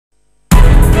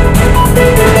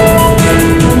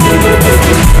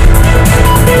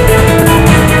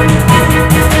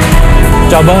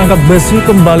Cabang angkat besi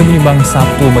kembali menyumbang 1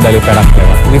 medali perak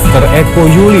lewat lifter Eko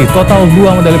Yuli. Total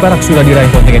 2 medali perak sudah diraih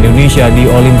kontingen Indonesia di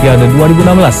Olimpiade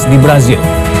 2016 di Brazil.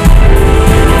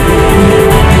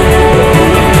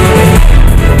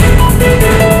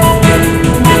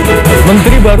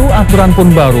 Menteri baru, aturan pun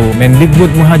baru.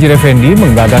 Mendikbud Muhadjir Effendi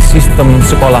menggagas sistem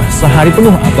sekolah sehari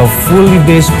penuh atau fully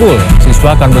day school.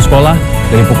 Siswa akan bersekolah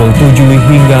dari pukul 7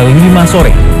 hingga 5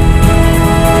 sore.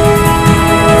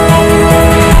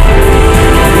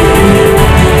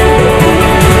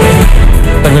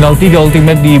 Terminal 3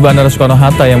 Ultimate di Bandara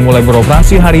Soekarno-Hatta yang mulai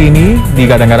beroperasi hari ini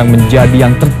digadang-gadang menjadi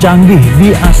yang tercanggih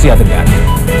di Asia Tenggara.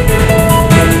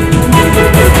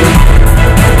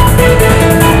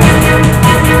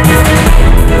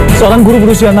 Seorang guru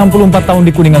berusia 64 tahun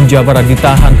di Kuningan, Jawa Barat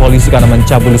ditahan polisi karena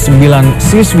mencabuli 9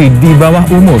 siswi di bawah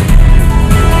umur.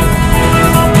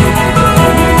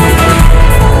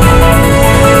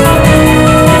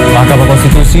 Mahkamah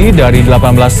Konstitusi dari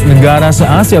 18 negara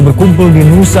se-Asia berkumpul di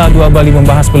Nusa Dua Bali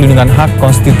membahas perlindungan hak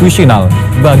konstitusional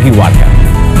bagi warga.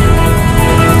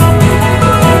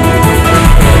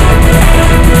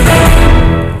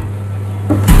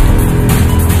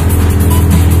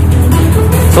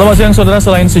 Selamat siang saudara,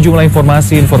 selain sejumlah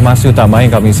informasi utama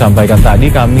yang kami sampaikan tadi,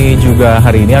 kami juga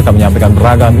hari ini akan menyampaikan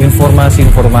beragam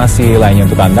informasi lainnya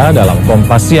untuk Anda dalam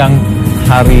Kompas Siang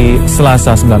hari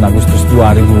Selasa 9 Agustus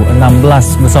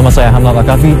 2016. Bersama saya Hamlan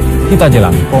Akafi, kita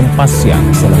jalan Kompas Siang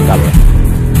selengkapnya.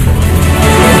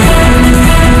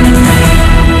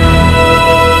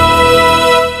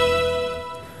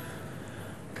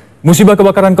 Musibah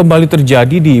kebakaran kembali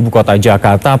terjadi di ibu kota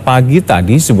Jakarta pagi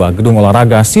tadi. Sebuah gedung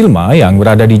olahraga Silma yang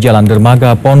berada di Jalan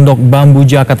Dermaga Pondok Bambu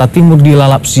Jakarta Timur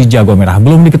dilalap si jago merah.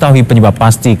 Belum diketahui penyebab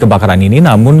pasti kebakaran ini,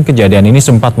 namun kejadian ini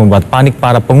sempat membuat panik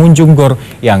para pengunjung GOR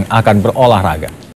yang akan berolahraga.